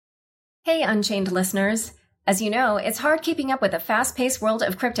Hey, Unchained listeners. As you know, it's hard keeping up with the fast-paced world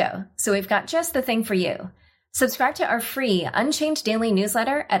of crypto, so we've got just the thing for you. Subscribe to our free Unchained daily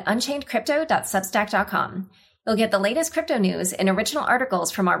newsletter at unchainedcrypto.substack.com. You'll get the latest crypto news and original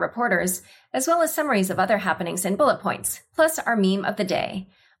articles from our reporters, as well as summaries of other happenings and bullet points, plus our meme of the day,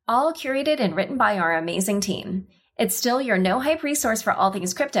 all curated and written by our amazing team. It's still your no-hype resource for all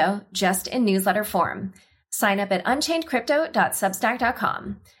things crypto, just in newsletter form. Sign up at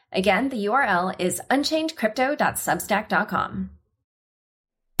unchainedcrypto.substack.com. Again, the URL is unchainedcrypto.substack.com.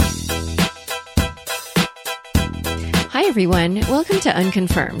 Hi, everyone. Welcome to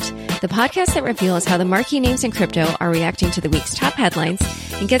Unconfirmed, the podcast that reveals how the marquee names in crypto are reacting to the week's top headlines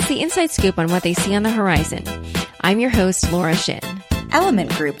and gets the inside scoop on what they see on the horizon. I'm your host, Laura Shin. Element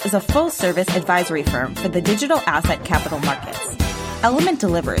Group is a full-service advisory firm for the digital asset capital markets. Element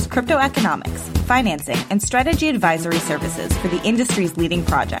delivers crypto economics, financing, and strategy advisory services for the industry's leading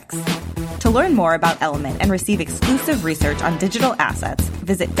projects. To learn more about Element and receive exclusive research on digital assets,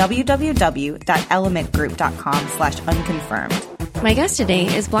 visit www.elementgroup.com/unconfirmed. My guest today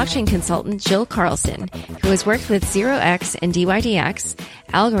is blockchain consultant Jill Carlson, who has worked with ZeroX and DYDX,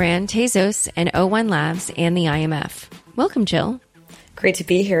 Algorand, Tezos, and O1 Labs, and the IMF. Welcome, Jill. Great to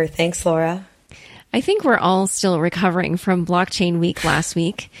be here. Thanks, Laura. I think we're all still recovering from Blockchain Week last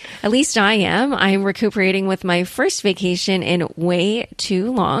week. At least I am. I'm recuperating with my first vacation in way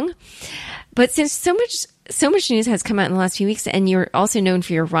too long. But since so much news has come out in the last few weeks, and you're also known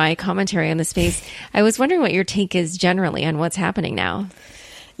for your wry commentary on the space, I was wondering what your take is generally on what's happening now.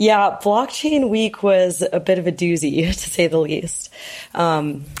 Yeah, Blockchain Week was a bit of a doozy, to say the least.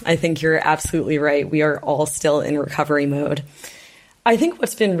 I think you're absolutely right. We are all still in recovery mode. I think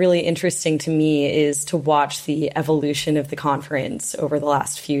what's been really interesting to me is to watch the evolution of the conference over the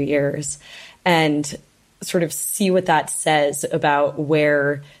last few years and sort of see what that says about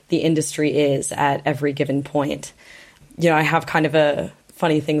where the industry is at every given point. You know, I have kind of a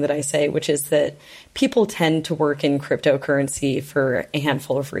funny thing that I say, which is that people tend to work in cryptocurrency for a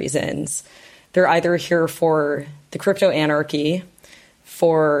handful of reasons. They're either here for the crypto anarchy,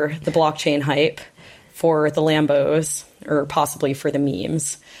 for the blockchain hype, for the Lambos, or possibly for the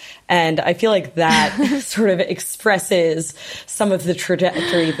memes. And I feel like that sort of expresses some of the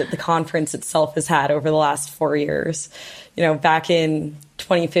trajectory that the conference itself has had over the last 4 years. You know, back in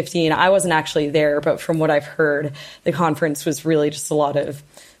 2015, I wasn't actually there, but from what I've heard, the conference was really just a lot of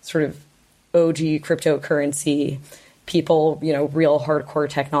sort of OG cryptocurrency people, you know, real hardcore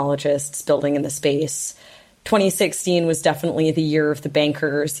technologists building in the space. 2016 was definitely the year of the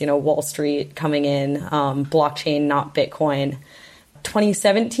bankers, you know, Wall Street coming in, blockchain, not Bitcoin.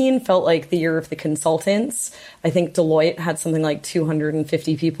 2017 felt like the year of the consultants. I think Deloitte had something like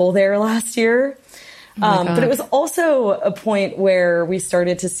 250 people there last year. But it was also a point where we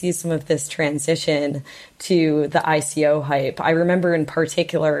started to see some of this transition to the ICO hype. I remember in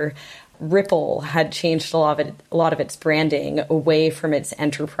particular, Ripple had changed a lot of its branding away from its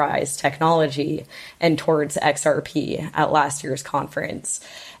enterprise technology and towards XRP at last year's conference.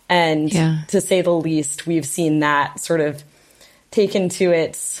 And to say the least, we've seen that sort of taken to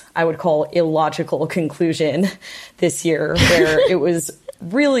its, I would call, illogical conclusion this year, where it was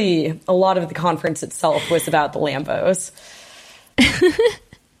really a lot of the conference itself was about the Lambos.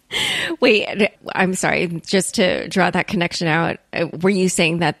 Wait, I'm sorry, just to draw that connection out, were you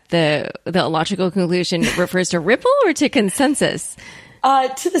saying that the illogical conclusion refers to Ripple or to consensus?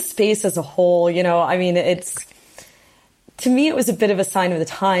 To the space as a whole, you know, I mean, to me, it was a bit of a sign of the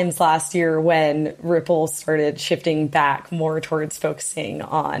times last year when Ripple started shifting back more towards focusing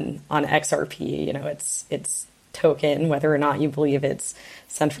on XRP, you know, its token, whether or not you believe it's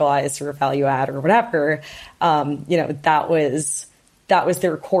centralized or value add or whatever, you know, that was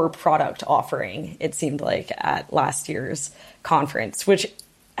their core product offering, it seemed like, at last year's conference, which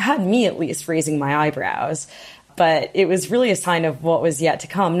had me at least raising my eyebrows. But it was really a sign of what was yet to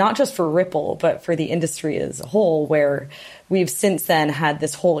come, not just for Ripple, but for the industry as a whole, where we've since then had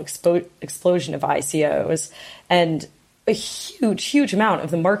this whole explosion of ICOs. And a huge amount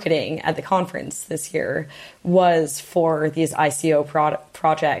of the marketing at the conference this year was for these ICO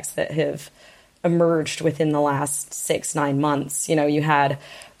projects that have emerged within the last 6-9 months. You know, you had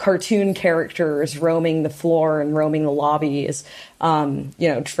cartoon characters roaming the floor and roaming the lobbies, you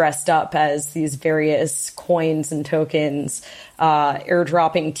know, dressed up as these various coins and tokens,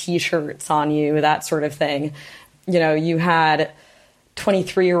 airdropping T-shirts on you, that sort of thing. You know, you had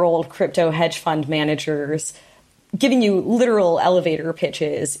 23-year-old crypto hedge fund managers giving you literal elevator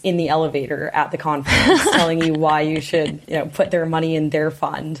pitches in the elevator at the conference, telling you why you should, you know, put their money in their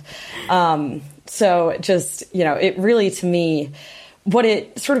fund. So just, you know, it really, to me, what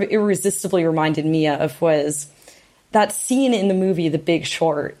it sort of irresistibly reminded me of was that scene in the movie The Big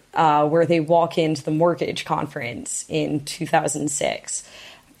Short, where they walk into the mortgage conference in 2006.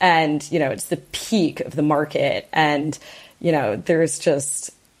 And, it's the peak of the market. And, there's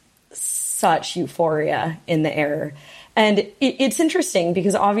just such euphoria in the air. And it's interesting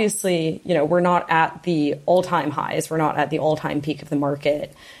because obviously, we're not at the all-time highs. We're not at the all-time peak of the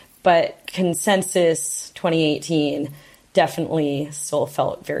market. But consensus 2018 definitely still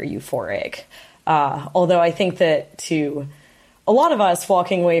felt very euphoric. Although I think that to a lot of us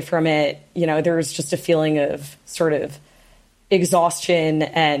walking away from it, there was just a feeling of sort of exhaustion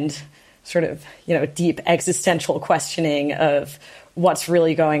and sort of, deep existential questioning of what's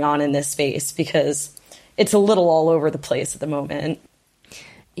really going on in this space, because it's a little all over the place at the moment.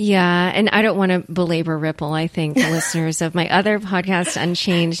 Yeah, and I don't want to belabor Ripple. I think the listeners of my other podcast,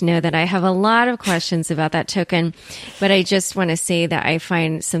 Unchained, know that I have a lot of questions about that token, but I just want to say that I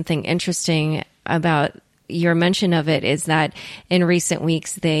find something interesting about your mention of it is that in recent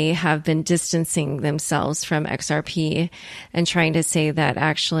weeks, they have been distancing themselves from XRP and trying to say that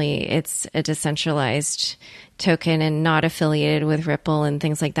actually it's a decentralized token and not affiliated with Ripple and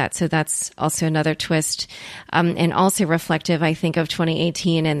things like that. So that's also another twist, and also reflective, I think, of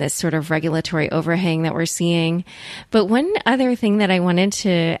 2018 and this sort of regulatory overhang that we're seeing. But one other thing that I wanted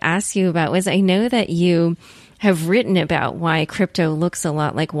to ask you about was I know that you have written about why crypto looks a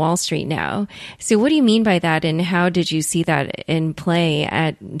lot like Wall Street now. So what do you mean by that, and how did you see that in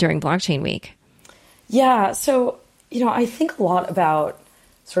play during Blockchain Week? Yeah, so, I think a lot about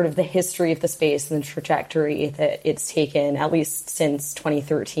sort of the history of the space and the trajectory that it's taken, at least since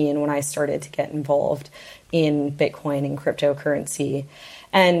 2013 when I started to get involved in Bitcoin and cryptocurrency.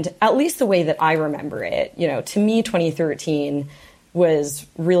 And at least the way that I remember it, to me, 2013 was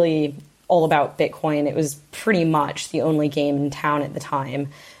really all about Bitcoin. It was pretty much the only game in town at the time.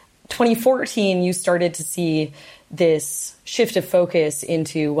 2014, you started to see this shift of focus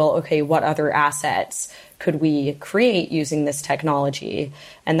into, well, okay, what other assets could we create using this technology?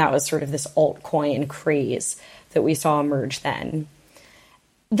 And that was sort of this altcoin craze that we saw emerge then.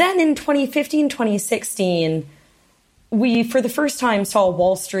 Then in 2015, 2016, we, for the first time, saw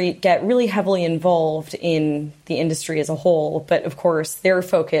Wall Street get really heavily involved in the industry as a whole. But of course, their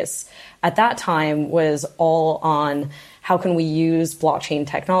focus at that time was all on how can we use blockchain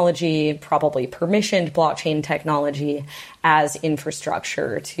technology, probably permissioned blockchain technology, as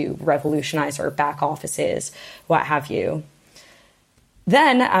infrastructure to revolutionize our back offices, what have you.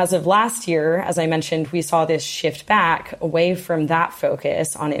 Then, as of last year, as I mentioned, we saw this shift back away from that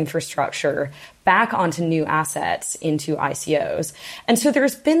focus on infrastructure, back onto new assets into ICOs. And so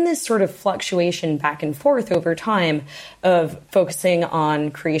there's been this sort of fluctuation back and forth over time of focusing on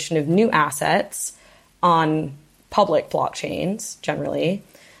creation of new assets on public blockchains, generally,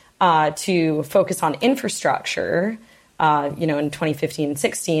 to focus on infrastructure. In 2015 and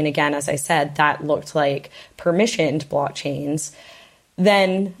 16, again, as I said, that looked like permissioned blockchains.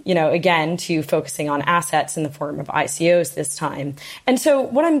 Then, again, to focusing on assets in the form of ICOs this time. And so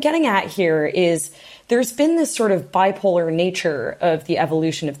what I'm getting at here is there's been this sort of bipolar nature of the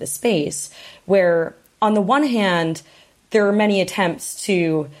evolution of the space, where on the one hand, there are many attempts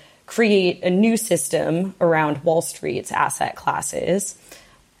to create a new system around Wall Street's asset classes.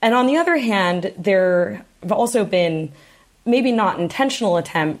 And on the other hand, there have also been maybe not intentional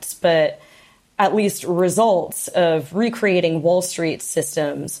attempts, but at least results of recreating Wall Street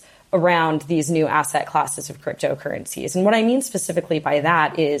systems around these new asset classes of cryptocurrencies. And what I mean specifically by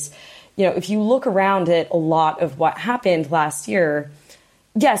that is, if you look around at a lot of what happened last year,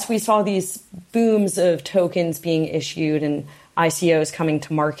 yes, we saw these booms of tokens being issued and ICOs coming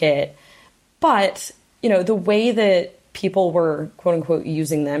to market. But, the way that people were, quote unquote,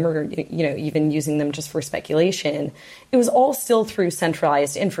 using them, or, even using them just for speculation, it was all still through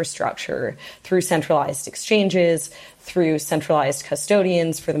centralized infrastructure, through centralized exchanges, through centralized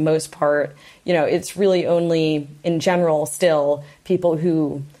custodians for the most part. It's really only, in general, still people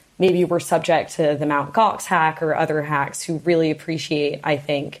who maybe were subject to the Mt. Gox hack or other hacks who really appreciate, I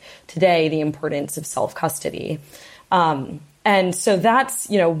think, today the importance of self-custody. And so that's,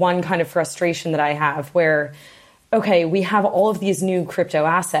 one kind of frustration that I have where, okay, we have all of these new crypto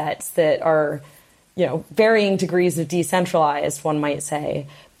assets that are, varying degrees of decentralized, one might say,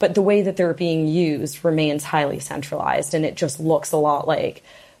 but the way that they're being used remains highly centralized. And it just looks a lot like,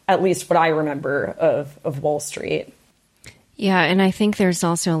 at least what I remember of Wall Street. Yeah, and I think there's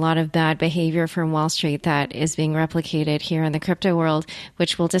also a lot of bad behavior from Wall Street that is being replicated here in the crypto world,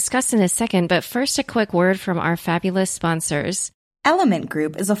 which we'll discuss in a second. But first, a quick word from our fabulous sponsors. Element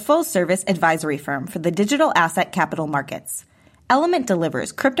Group is a full-service advisory firm for the digital asset capital markets. Element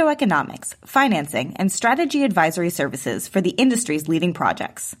delivers crypto economics, financing, and strategy advisory services for the industry's leading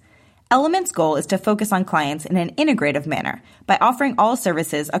projects. Element's goal is to focus on clients in an integrative manner by offering all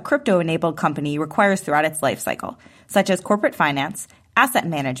services a crypto-enabled company requires throughout its lifecycle, such as corporate finance, asset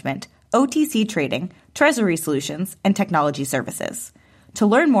management, OTC trading, treasury solutions, and technology services. To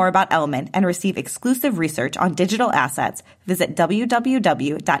learn more about Element and receive exclusive research on digital assets, visit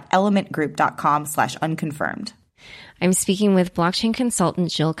www.elementgroup.com/unconfirmed. I'm speaking with blockchain consultant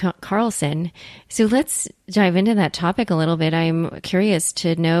Jill Carlson. So let's dive into that topic a little bit. I'm curious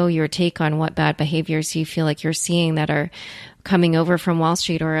to know your take on what bad behaviors you feel like you're seeing that are coming over from Wall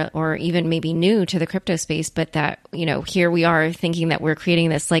Street or even maybe new to the crypto space, but that, here we are thinking that we're creating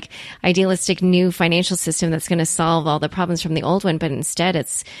this like idealistic new financial system that's going to solve all the problems from the old one, but instead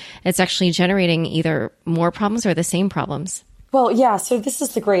it's actually generating either more problems or the same problems. Well, yeah. So this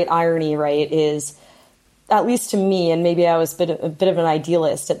is the great irony, right, is at least to me, and maybe I was a bit of an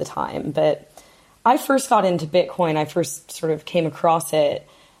idealist at the time, but I first got into Bitcoin. I first sort of came across it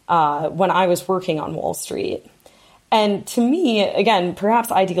when I was working on Wall Street. And to me, again, perhaps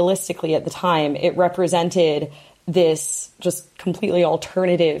idealistically at the time, it represented this just completely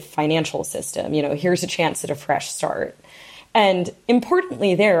alternative financial system. Here's a chance at a fresh start. And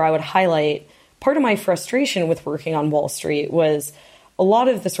importantly there, I would highlight part of my frustration with working on Wall Street was a lot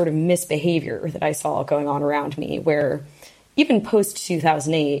of the sort of misbehavior that I saw going on around me, where even post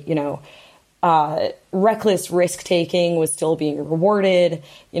 2008, reckless risk taking was still being rewarded.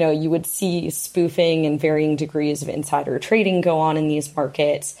 You would see spoofing and varying degrees of insider trading go on in these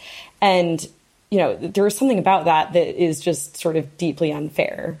markets. And, there was something about that is just sort of deeply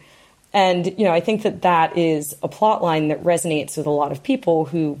unfair. And, I think that is a plot line that resonates with a lot of people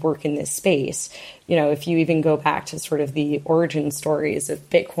who work in this space. If you even go back to sort of the origin stories of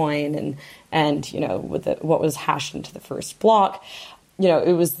Bitcoin and with what was hashed into the first block,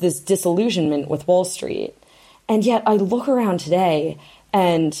 it was this disillusionment with Wall Street. And yet I look around today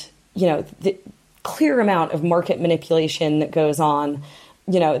and, the clear amount of market manipulation that goes on,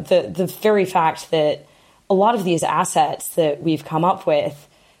 the very fact that a lot of these assets that we've come up with,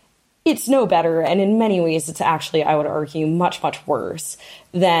 it's no better. And in many ways, it's actually, I would argue, much, much worse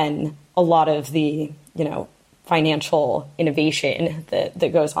than a lot of the, financial innovation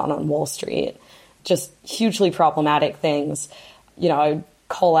that goes on Wall Street. Just hugely problematic things. I would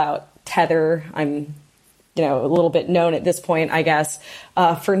call out Tether. I'm, a little bit known at this point, I guess,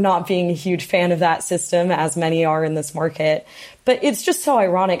 for not being a huge fan of that system, as many are in this market. But it's just so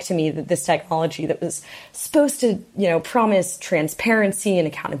ironic to me that this technology that was supposed to, promise transparency and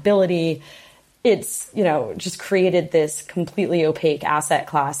accountability, it's, just created this completely opaque asset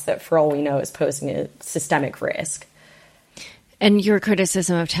class that, for all we know, is posing a systemic risk. And your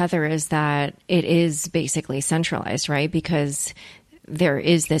criticism of Tether is that it is basically centralized, right? Because there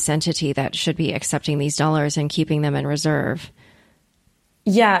is this entity that should be accepting these dollars and keeping them in reserve.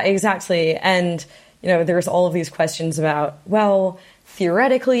 Yeah, exactly. And, there's all of these questions about, well,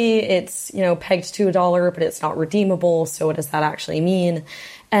 theoretically it's, pegged to $1, but it's not redeemable. So what does that actually mean?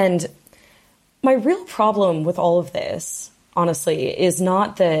 And my real problem with all of this, honestly, is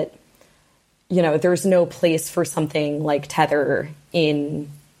not that, there's no place for something like Tether in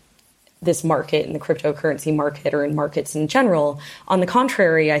this market, in the cryptocurrency market, or in markets in general. On the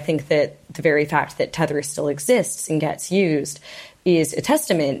contrary, I think that the very fact that Tether still exists and gets used is a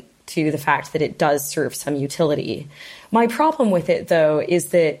testament to the fact that it does serve some utility. My problem with it, though, is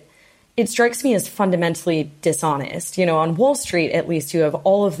that it strikes me as fundamentally dishonest. On Wall Street, at least, you have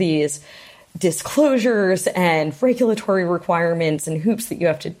all of these disclosures and regulatory requirements and hoops that you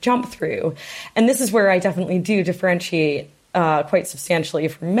have to jump through. And this is where I definitely do differentiate quite substantially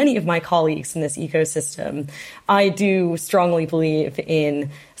from many of my colleagues in this ecosystem. I do strongly believe in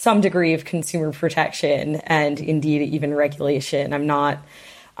some degree of consumer protection and indeed even regulation. I'm not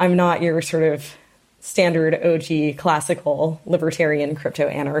your sort of standard OG classical libertarian crypto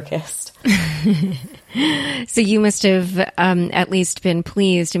anarchist. So you must have at least been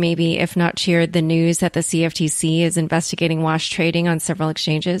pleased, maybe if not cheered, the news that the CFTC is investigating wash trading on several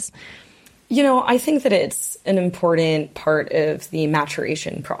exchanges. I think that it's an important part of the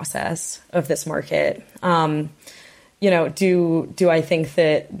maturation process of this market. Do I think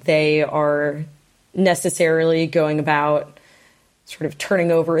that they are necessarily going about sort of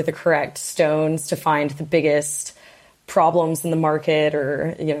turning over the correct stones to find the biggest problems in the market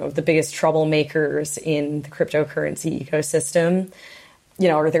or, the biggest troublemakers in the cryptocurrency ecosystem?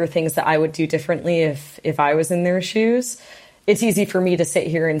 Are there things that I would do differently if I was in their shoes? It's easy for me to sit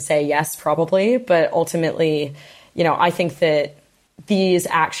here and say yes, probably, but ultimately, I think that these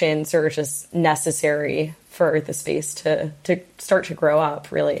actions are just necessary for the space to start to grow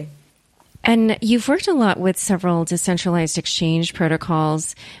up, really. And you've worked a lot with several decentralized exchange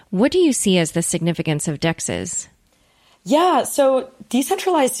protocols. What do you see as the significance of DEXs? Yeah, so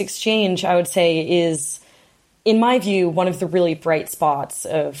decentralized exchange, I would say, is, in my view, one of the really bright spots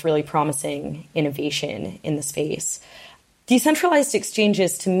of really promising innovation in the space. Decentralized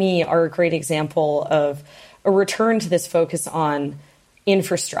exchanges, to me, are a great example of a return to this focus on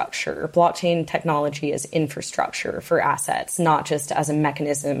infrastructure. Blockchain technology as infrastructure for assets, not just as a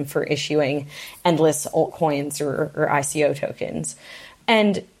mechanism for issuing endless altcoins or ICO tokens.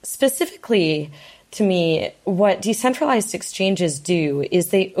 And specifically, to me, what decentralized exchanges do is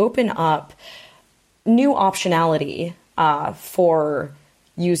they open up new optionality for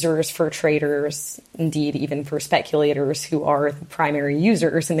users, for traders, indeed even for speculators who are the primary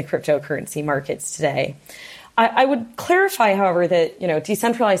users in the cryptocurrency markets today. I would clarify, however, that,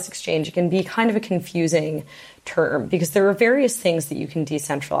 decentralized exchange can be kind of a confusing term because there are various things that you can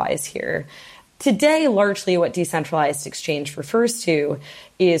decentralize here. Today, largely what decentralized exchange refers to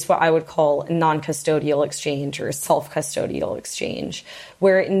is what I would call a non-custodial exchange or a self-custodial exchange,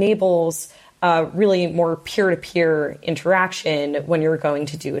 where it enables really more peer-to-peer interaction when you're going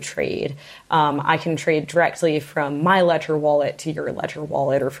to do a trade. I can trade directly from my Ledger wallet to your Ledger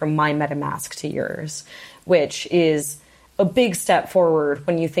wallet or from my MetaMask to yours, which is a big step forward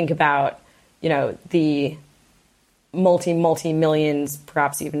when you think about, the multi-millions,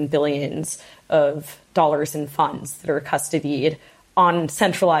 perhaps even billions of dollars in funds that are custodied on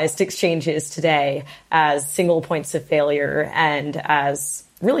centralized exchanges today as single points of failure and as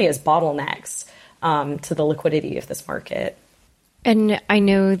bottlenecks to the liquidity of this market. And I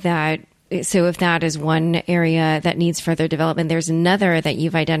know that, so if that is one area that needs further development, there's another that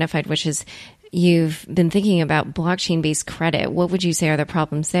you've identified, which is you've been thinking about blockchain-based credit. What would you say are the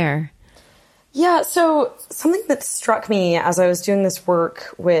problems there? Yeah, so something that struck me as I was doing this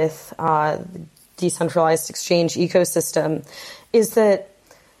work with the decentralized exchange ecosystem is that,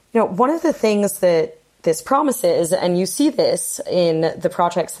 one of the things that this promises, and you see this in the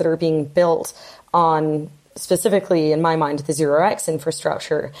projects that are being built on, specifically in my mind, the 0x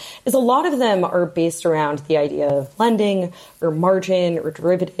infrastructure, is a lot of them are based around the idea of lending or margin or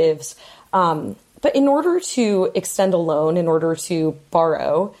derivatives. But in order to extend a loan, in order to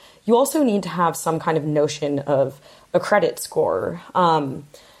borrow, you also need to have some kind of notion of a credit score.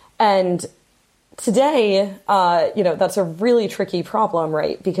 And today, that's a really tricky problem,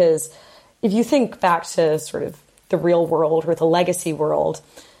 right? Because if you think back to sort of the real world or the legacy world,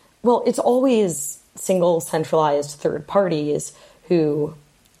 well, it's always single centralized third parties who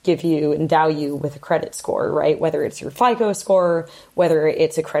endow you with a credit score, right? Whether it's your FICO score, whether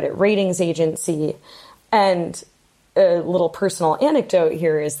it's a credit ratings agency. And a little personal anecdote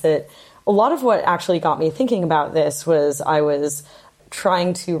here is that a lot of what actually got me thinking about this was I was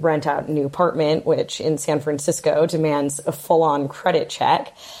trying to rent out a new apartment, which in San Francisco demands a full-on credit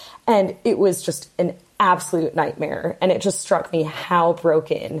check. And it was just an absolute nightmare. And it just struck me how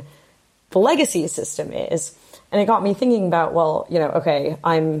broken the legacy system is. And it got me thinking about, okay,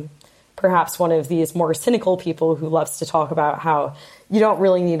 I'm perhaps one of these more cynical people who loves to talk about how you don't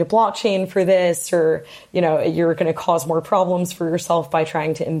really need a blockchain for this, or, you're going to cause more problems for yourself by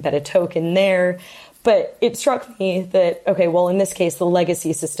trying to embed a token there. But it struck me that, okay, well, in this case, the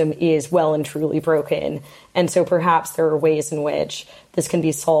legacy system is well and truly broken. And so perhaps there are ways in which this can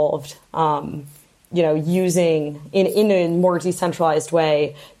be solved, using in a more decentralized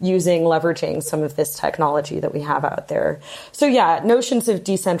way, leveraging some of this technology that we have out there. So yeah, notions of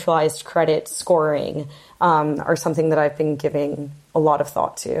decentralized credit scoring are something that I've been giving a lot of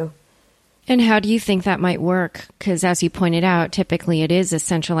thought to. And how do you think that might work? Because as you pointed out, typically it is a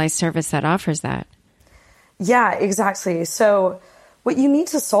centralized service that offers that. Yeah, exactly. So what you need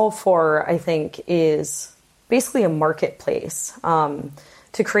to solve for, I think, is basically a marketplace,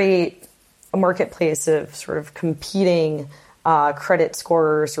 to create a marketplace of sort of competing credit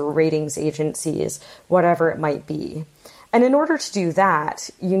scorers or ratings agencies, whatever it might be. And in order to do that,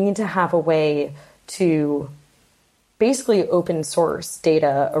 you need to have a way to basically open source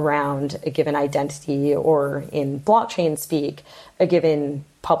data around a given identity, or in blockchain speak, a given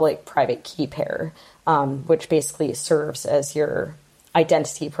public-private key pair, which basically serves as your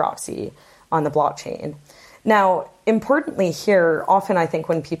identity proxy on the blockchain. Now, importantly here, often I think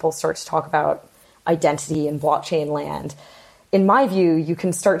when people start to talk about identity in blockchain land, in my view, you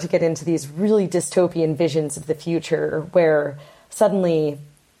can start to get into these really dystopian visions of the future where suddenly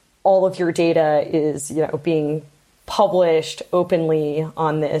all of your data is, being published openly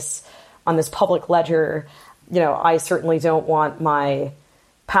on this public ledger. I certainly don't want my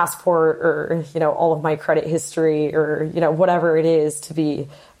passport or, all of my credit history or, whatever it is to be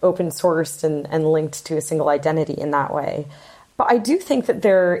open sourced and linked to a single identity in that way. But I do think that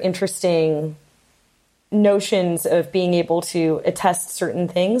there are interesting notions of being able to attest certain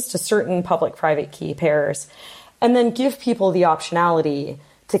things to certain public-private key pairs and then give people the optionality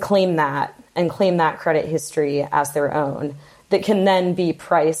to claim that and claim that credit history as their own that can then be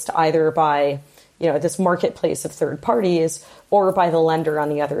priced either by this marketplace of third parties or by the lender on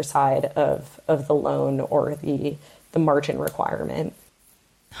the other side of the loan or the margin requirement.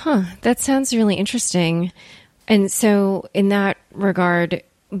 That sounds really interesting. And so in that regard,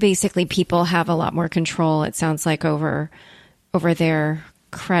 basically people have a lot more control, it sounds like, over their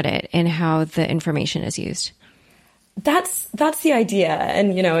credit and how the information is used. That's the idea.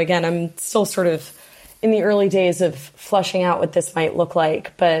 And, again, I'm still sort of in the early days of fleshing out what this might look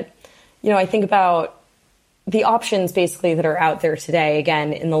like. But, I think about the options basically that are out there today,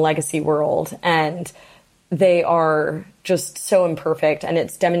 again, in the legacy world, and they are just so imperfect. And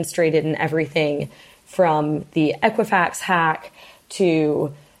it's demonstrated in everything from the Equifax hack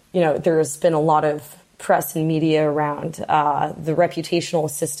to, there's been a lot of press and media around the reputational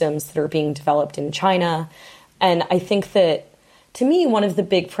systems that are being developed in China. And I think that, to me, one of the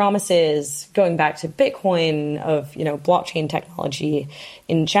big promises, going back to Bitcoin, of blockchain technology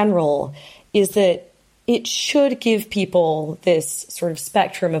in general, is that it should give people this sort of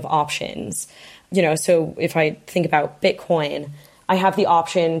spectrum of options. So if I think about Bitcoin, I have the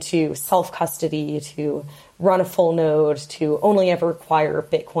option to self-custody, to run a full node, to only ever acquire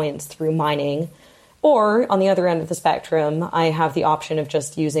Bitcoins through mining. Or on the other end of the spectrum, I have the option of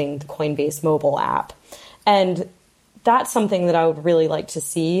just using the Coinbase mobile app. And that's something that I would really like to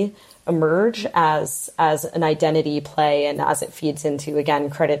see emerge as an identity play, and as it feeds into, again,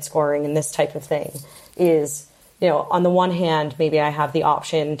 credit scoring and this type of thing is, on the one hand, maybe I have the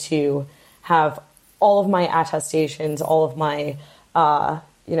option to have all of my attestations, all of my,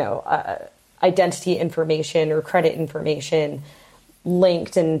 identity information or credit information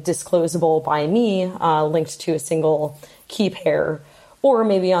linked and disclosable by me, linked to a single key pair. Or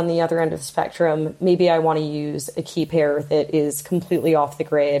maybe on the other end of the spectrum, maybe I want to use a key pair that is completely off the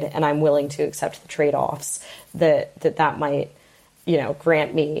grid, and I'm willing to accept the trade-offs that might,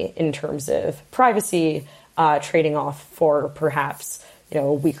 grant me in terms of privacy, trading off for perhaps,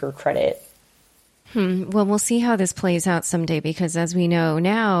 weaker credit. Well, we'll see how this plays out someday, because as we know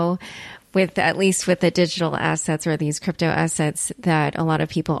now, at least with the digital assets or these crypto assets, that a lot of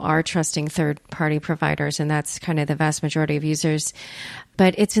people are trusting third-party providers, and that's kind of the vast majority of users.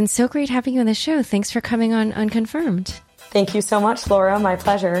 But it's been so great having you on the show. Thanks for coming on Unconfirmed. Thank you so much, Laura. My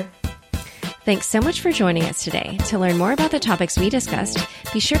pleasure. Thanks so much for joining us today. To learn more about the topics we discussed,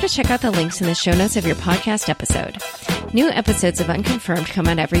 be sure to check out the links in the show notes of your podcast episode. New episodes of Unconfirmed come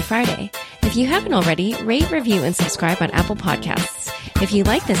out every Friday. If you haven't already, rate, review, and subscribe on Apple Podcasts. If you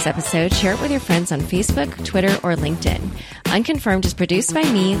like this episode, share it with your friends on Facebook, Twitter, or LinkedIn. Unconfirmed is produced by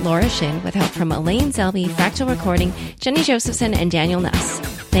me, Laura Shin, with help from Elaine Zelby, Fractal Recording, Jenny Josephson, and Daniel Nuss.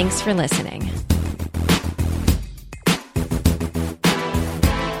 Thanks for listening.